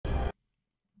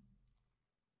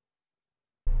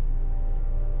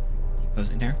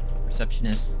Closing there.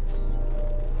 Receptionist.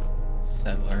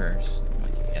 Settlers.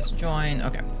 Yes, join.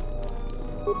 Okay.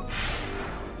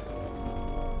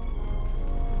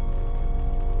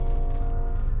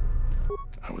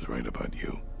 I was right about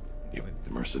you. The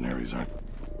mercenaries aren't...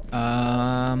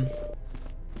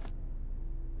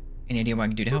 Any idea what I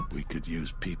can do to help? We could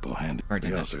use people handy.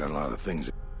 We also got a lot of things.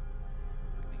 This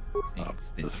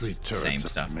the three is the turrets, same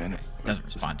stuff. man. Okay. It doesn't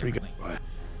respond differently. Why?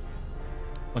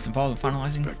 What's involved with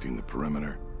finalizing? Protecting the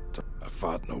perimeter. I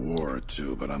fought in a war or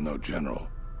two, but I'm no general.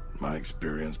 In my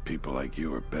experience, people like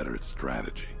you are better at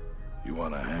strategy. You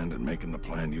want a hand in making the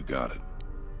plan, you got it.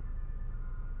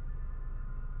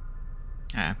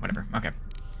 Whatever. Okay.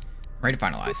 Ready to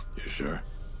finalize. You sure?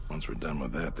 Once we're done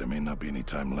with that, there may not be any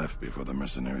time left before the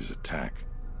mercenaries attack.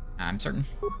 I'm certain.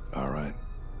 All right.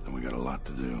 Then we got a lot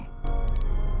to do.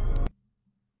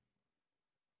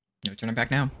 No turning back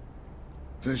now.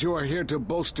 Since you are here to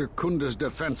bolster Khoonda's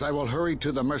defense, I will hurry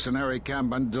to the mercenary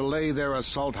camp and delay their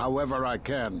assault however I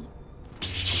can.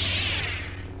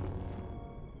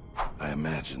 I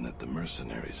imagine that the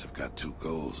mercenaries have got two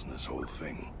goals in this whole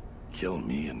thing. Kill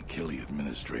me and kill the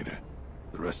administrator.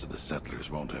 The rest of the settlers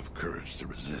won't have courage to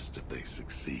resist if they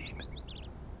succeed.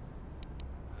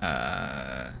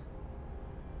 So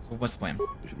what's the plan?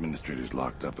 The administrator's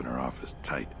locked up in her office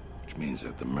tight, which means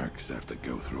that the mercs have to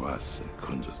go through us and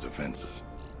Khoonda's defenses.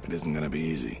 It isn't gonna be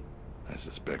easy. I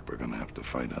suspect we're gonna have to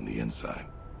fight on the inside.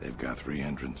 They've got 3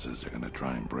 entrances they're gonna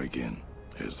try and break in.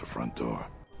 Here's the front door,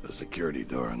 the security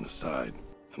door on the side,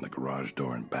 and the garage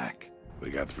door in back. We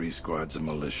got 3 squads of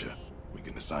militia. We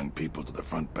can assign people to the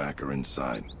front, back, or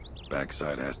inside.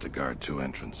 Backside has to guard 2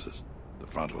 entrances. The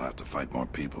front will have to fight more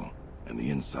people, and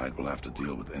the inside will have to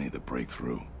deal with any that break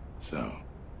through. So,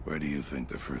 where do you think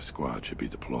the first squad should be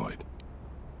deployed?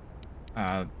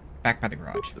 Back by the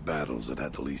garage. The battles that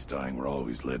had the least dying were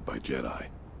always led by Jedi.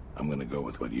 I'm gonna go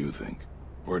with what you think.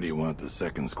 Where do you want the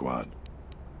second squad?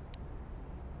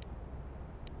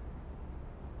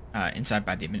 Inside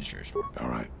by the administrator's door. All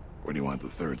right. Where do you want the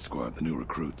third squad, the new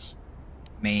recruits?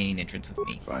 Main entrance with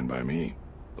me. Fine by me.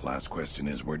 The last question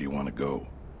is, where do you want to go?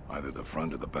 Either the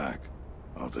front or the back.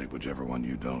 I'll take whichever one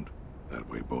you don't. That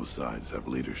way both sides have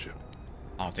leadership.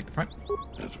 I'll take the front.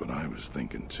 That's what I was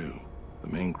thinking too. The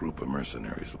main group of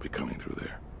mercenaries will be coming through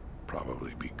there.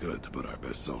 Probably be good to put our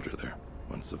best soldier there.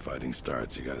 Once the fighting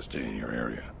starts, you gotta stay in your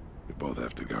area. We both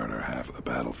have to guard our half of the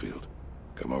battlefield.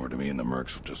 Come over to me and the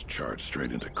mercs will just charge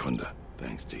straight into Khoonda.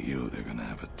 Thanks to you, they're gonna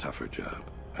have a tougher job.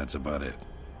 That's about it.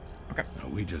 Okay. Now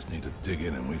we just need to dig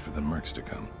in and wait for the mercs to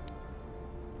come.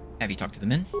 Have you talked to the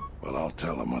men? Well, I'll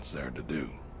tell them what's there to do.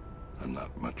 I'm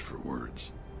not much for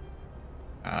words.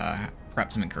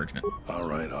 Perhaps some encouragement. All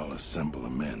right, I'll assemble the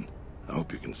men. I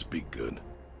hope you can speak good.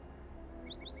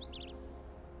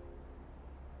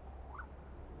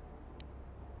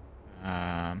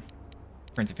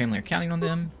 Friends and family are counting on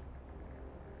them.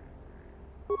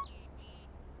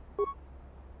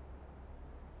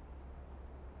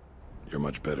 You're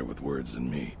much better with words than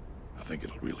me. I think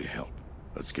it'll really help.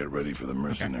 Let's get ready for the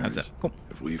mercenaries. Okay, how's that? Cool.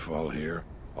 If we fall here,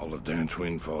 all of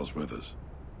Dantooine falls with us.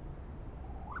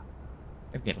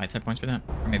 They get light side points for that?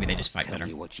 Or maybe they just fight Tell better.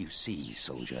 me what you see,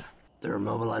 soldier. They're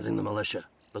mobilizing the militia.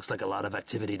 Looks like a lot of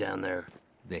activity down there.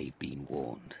 They've been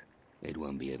warned. It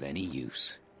won't be of any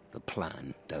use. The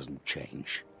plan doesn't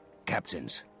change.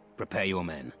 Captains, prepare your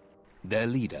men. Their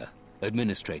leader,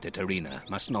 Administrator Tarina,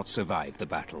 must not survive the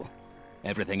battle.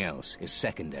 Everything else is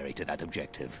secondary to that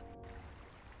objective.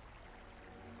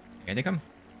 Here they come.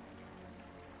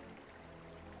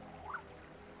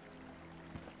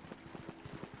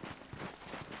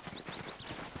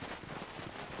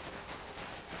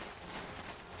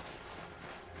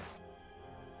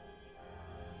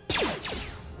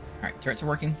 Alright, turrets are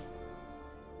working.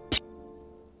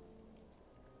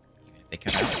 Even if they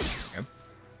cut out. There we go.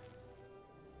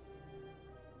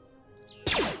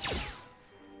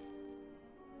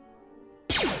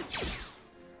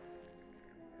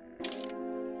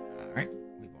 Alright,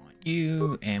 we want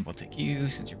you, and we'll take you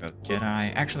since you're both Jedi.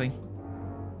 Actually.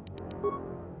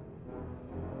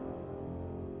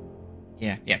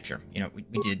 Yeah, sure. You know, we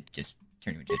did just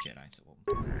turn you into a Jedi, so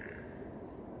we'll...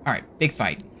 Alright, big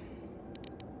fight.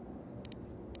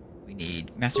 We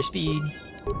need master speed.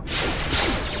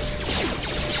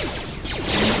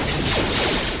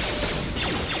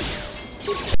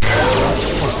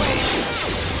 Force wave.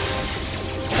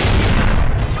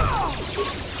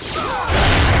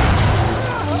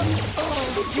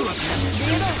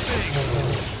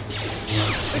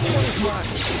 Which one is mine?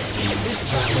 This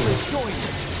battle is joined.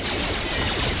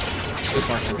 The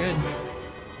parts are good.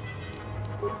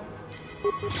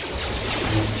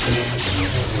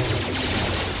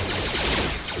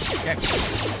 Okay.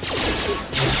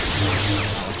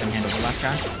 I'll let them handle the last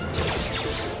guy.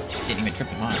 Didn't even trip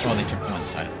them on. Oh, they tripped them on the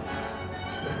side of the fence.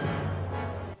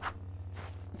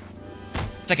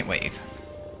 Second wave.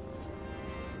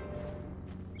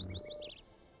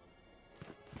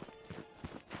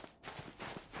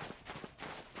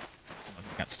 Someone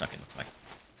got stuck, it looks like.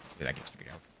 Hopefully that gets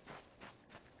figured out.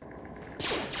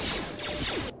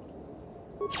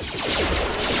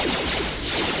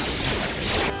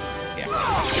 Yeah.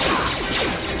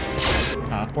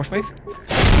 Force wave.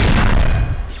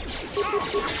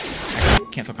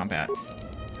 Cancel combat.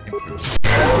 Improve.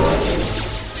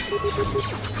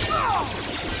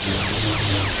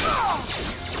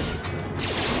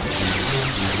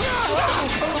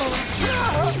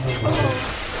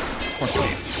 Force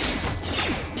wave.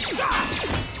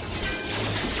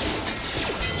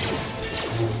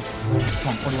 Come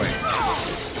on, force wave.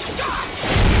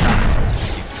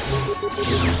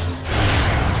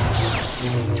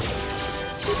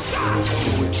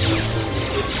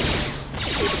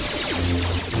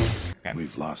 Okay.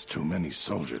 We've lost too many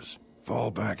soldiers. Fall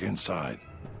back inside.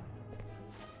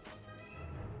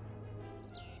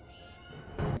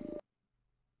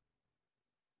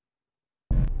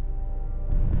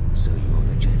 So you're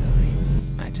the Jedi.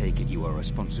 I take it you are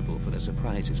responsible for the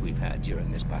surprises we've had during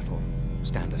this battle.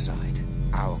 Stand aside.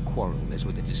 Our quarrel is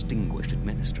with a distinguished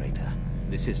administrator.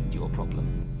 This isn't your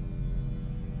problem.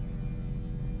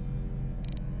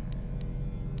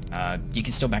 You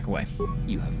can still back away.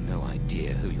 You have no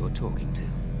idea who you're talking to.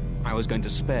 I was going to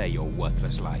spare your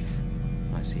worthless life.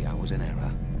 I see I was in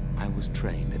error. I was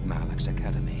trained at Malak's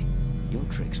academy. Your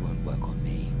tricks won't work on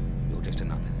me. You're just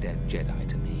another dead Jedi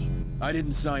to me. I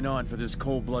didn't sign on for this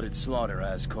cold-blooded slaughter,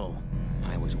 Azkul.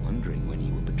 I was wondering when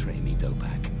you would betray me,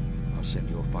 Dopak. I'll send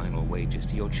your final wages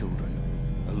to your children,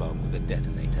 along with a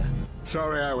detonator.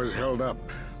 Sorry I was held up,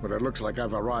 but it looks like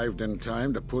I've arrived in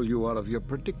time to pull you out of your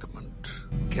predicament.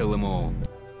 Kill them all.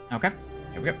 Okay,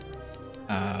 here we go.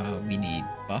 We need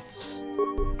buffs.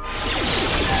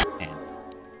 And...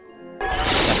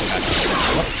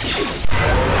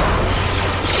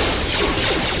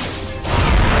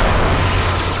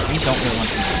 We don't really want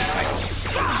to fight.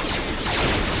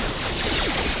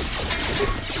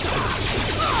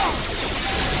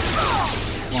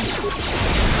 One.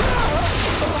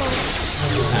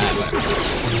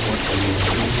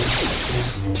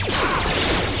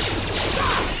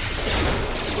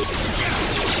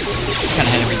 Kind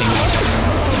of had everything else.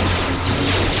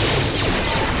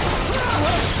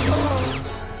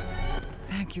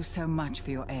 Thank you so much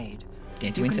for your aid.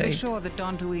 You can be sure that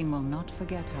Dantooine will not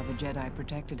forget how the Jedi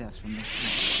protected us from this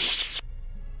place.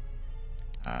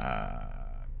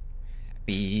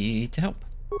 Happy to help.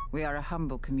 We are a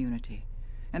humble community,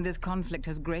 and this conflict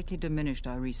has greatly diminished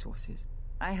our resources.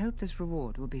 I hope this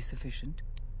reward will be sufficient.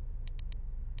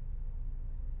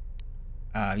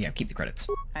 Yeah, keep the credits.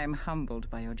 I am humbled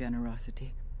by your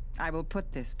generosity. I will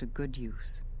put this to good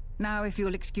use. Now, if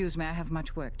you'll excuse me, I have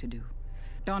much work to do.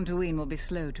 Dantooine will be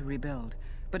slow to rebuild,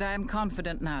 but I am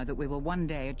confident now that we will one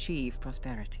day achieve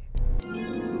prosperity.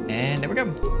 And there we go.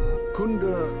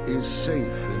 Khoonda is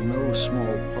safe in no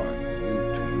small part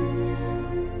due to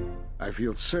you. I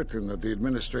feel certain that the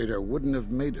Administrator wouldn't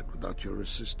have made it without your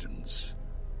assistance.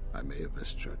 I may have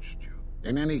misjudged you.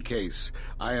 In any case,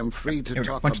 I am free to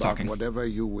talk about whatever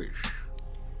you wish.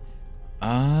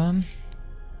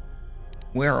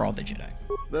 Where are all the Jedi?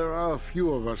 There are a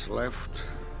few of us left,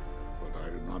 but I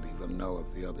do not even know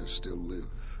if the others still live.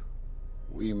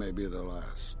 We may be the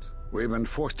last. We've been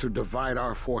forced to divide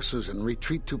our forces and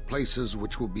retreat to places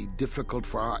which will be difficult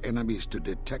for our enemies to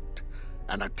detect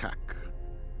and attack.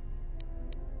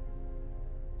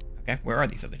 Okay, where are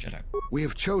these other Jedi? We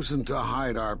have chosen to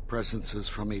hide our presences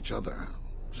from each other,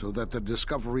 so that the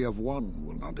discovery of one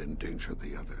will not endanger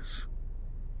the others.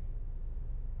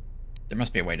 There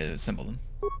must be a way to assemble them.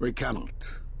 We cannot.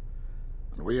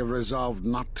 And we have resolved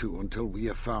not to until we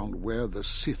have found where the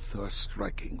Sith are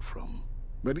striking from.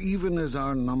 But even as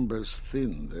our numbers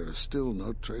thin, there is still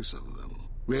no trace of them.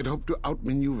 We had hoped to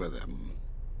outmaneuver them.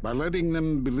 By letting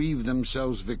them believe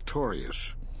themselves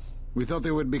victorious, we thought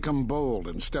they would become bold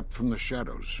and step from the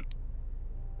shadows.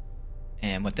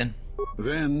 And what then?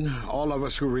 Then, all of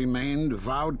us who remained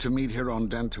vowed to meet here on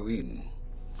Dantooine.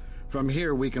 From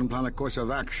here, we can plan a course of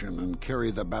action and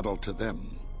carry the battle to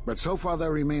them. But so far, they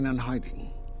remain in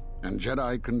hiding, and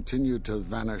Jedi continue to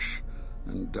vanish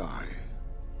and die.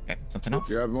 Okay, something else?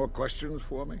 Do you have more questions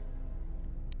for me?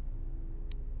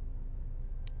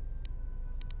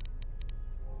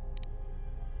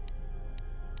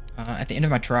 At the end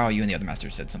of my trial, you and the other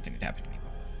masters said something had happened to me.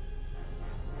 What was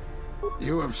it?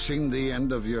 You have seen the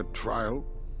end of your trial?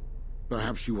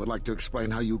 Perhaps you would like to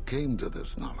explain how you came to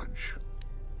this knowledge.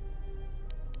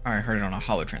 I heard it on a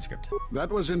holo transcript. That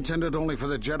was intended only for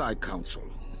the Jedi Council.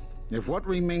 If what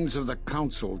remains of the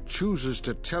Council chooses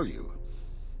to tell you,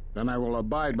 then I will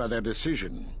abide by their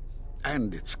decision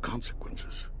and its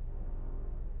consequences.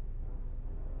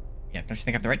 Yeah, don't you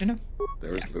think I have the right to know?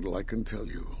 There is little I can tell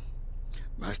you.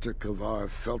 Master Kavar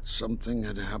felt something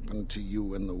had happened to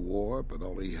you in the war, but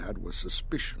all he had was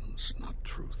suspicions, not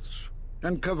truths.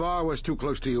 And Kavar was too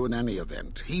close to you in any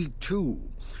event. He, too,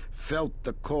 felt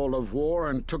the call of war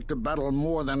and took to battle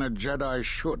more than a Jedi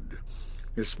should.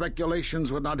 His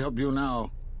speculations would not help you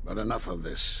now, but enough of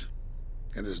this.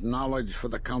 It is knowledge for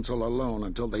the Council alone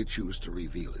until they choose to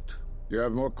reveal it. You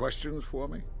have more questions for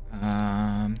me?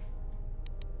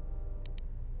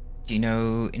 Do you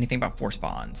know anything about Force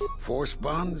bonds? Force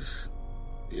bonds?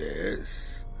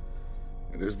 Yes.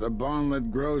 It is the bond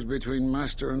that grows between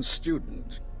master and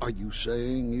student. Are you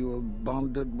saying you have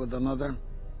bonded with another?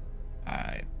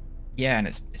 Yeah, and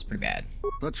it's pretty bad.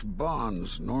 Such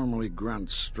bonds normally grant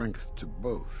strength to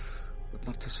both, but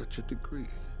not to such a degree.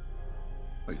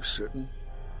 Are you certain?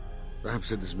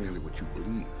 Perhaps it is merely what you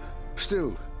believe.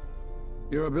 Still,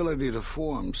 your ability to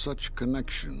form such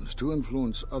connections, to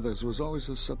influence others, was always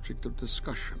a subject of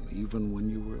discussion, even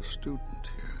when you were a student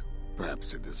here.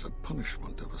 Perhaps it is a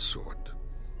punishment of a sort.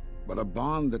 But a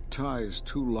bond that ties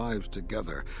two lives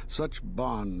together, such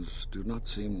bonds do not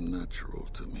seem natural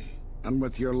to me. And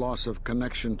with your loss of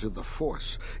connection to the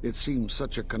Force, it seems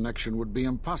such a connection would be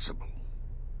impossible.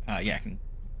 Yeah, I can use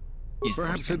the Force.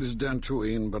 Perhaps it is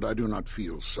Dantooine, but I do not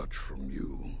feel such from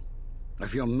you. I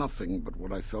feel nothing but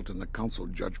what I felt in the Council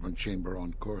Judgment Chamber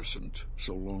on Coruscant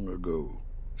so long ago.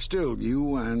 Still,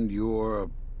 you and your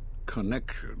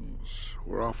connections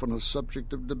were often a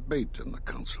subject of debate in the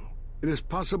Council. It is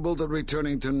possible that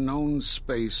returning to known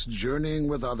space, journeying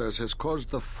with others, has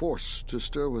caused the Force to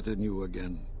stir within you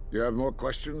again. You have more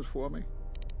questions for me?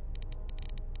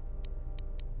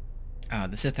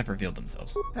 The Sith have revealed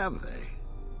themselves. Have they?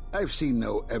 I've seen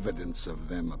no evidence of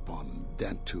them upon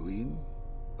Dantooine.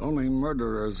 Only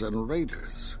murderers and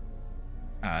raiders.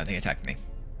 They attacked me.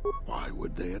 Why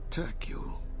would they attack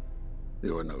you?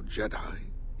 You are no Jedi.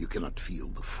 You cannot feel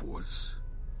the Force.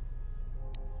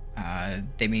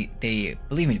 They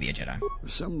believe me to be a Jedi. For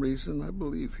some reason, I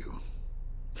believe you.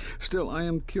 Still, I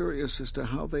am curious as to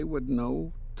how they would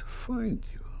know to find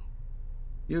you.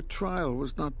 Your trial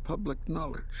was not public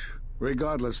knowledge.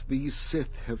 Regardless, these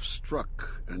Sith have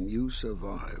struck, and you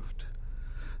survived.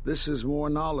 This is more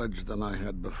knowledge than I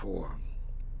had before.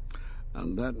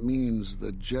 And that means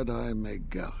the Jedi may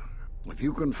gather. If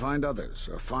you can find others,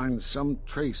 or find some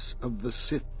trace of the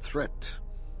Sith threat,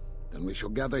 then we shall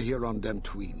gather here on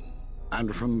Dantooine.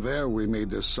 And from there we may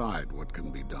decide what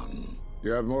can be done.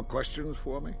 You have more questions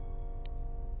for me?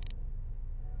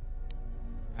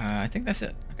 I think that's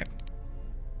it. Okay.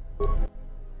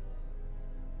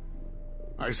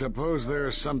 I suppose there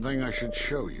is something I should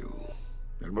show you.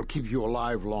 It will keep you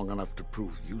alive long enough to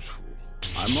prove useful.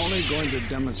 I'm only going to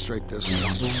demonstrate this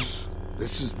once.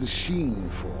 This is the Sheen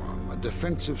form, a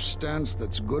defensive stance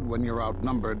that's good when you're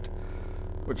outnumbered,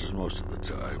 which is most of the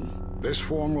time. This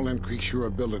form will increase your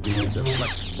ability to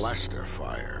deflect blaster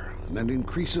fire, and it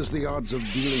increases the odds of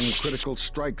dealing critical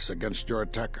strikes against your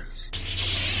attackers.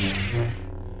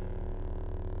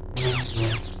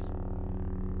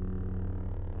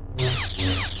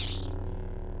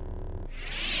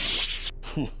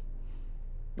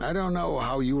 I don't know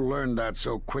how you learned that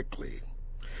so quickly.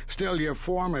 Still, your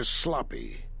form is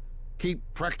sloppy. Keep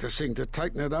practicing to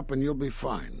tighten it up and you'll be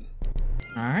fine.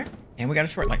 Alright, and we got a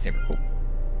short lightsaber.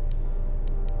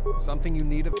 Cool. Something you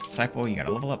need. Disciple, you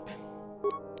gotta level up.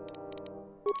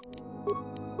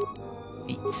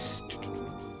 Feats.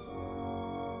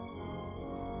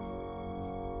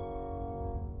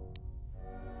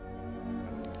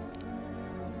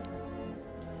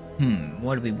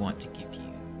 What do we want to give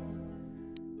you?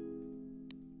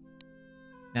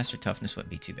 Master Toughness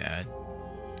wouldn't be too bad.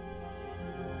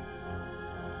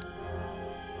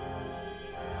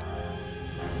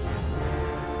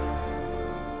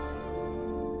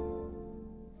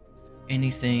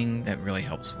 Anything that really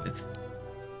helps with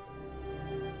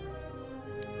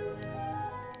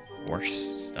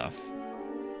Force stuff.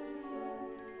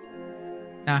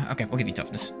 Okay, we'll give you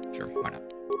Toughness. Sure, why not?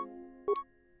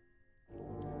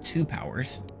 2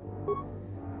 powers.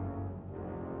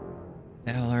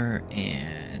 Valor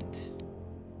and...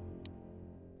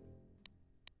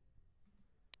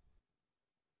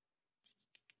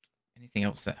 anything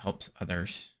else that helps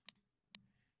others.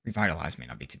 Revitalize may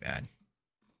not be too bad.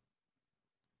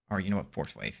 Or you know what?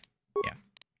 Force Wave. Yeah.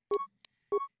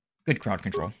 Good crowd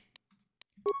control.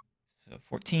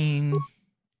 14,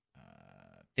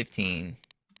 15.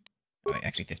 Oh, wait,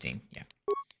 actually 15, yeah.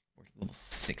 We're level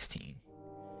 16.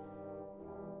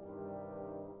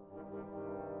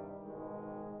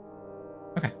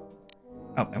 Okay.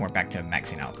 Oh, and we're back to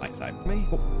maxing out light side. Me?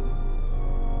 Cool.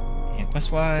 And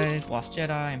quest-wise, Lost Jedi,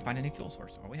 and find a new fuel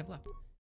source. All we have left.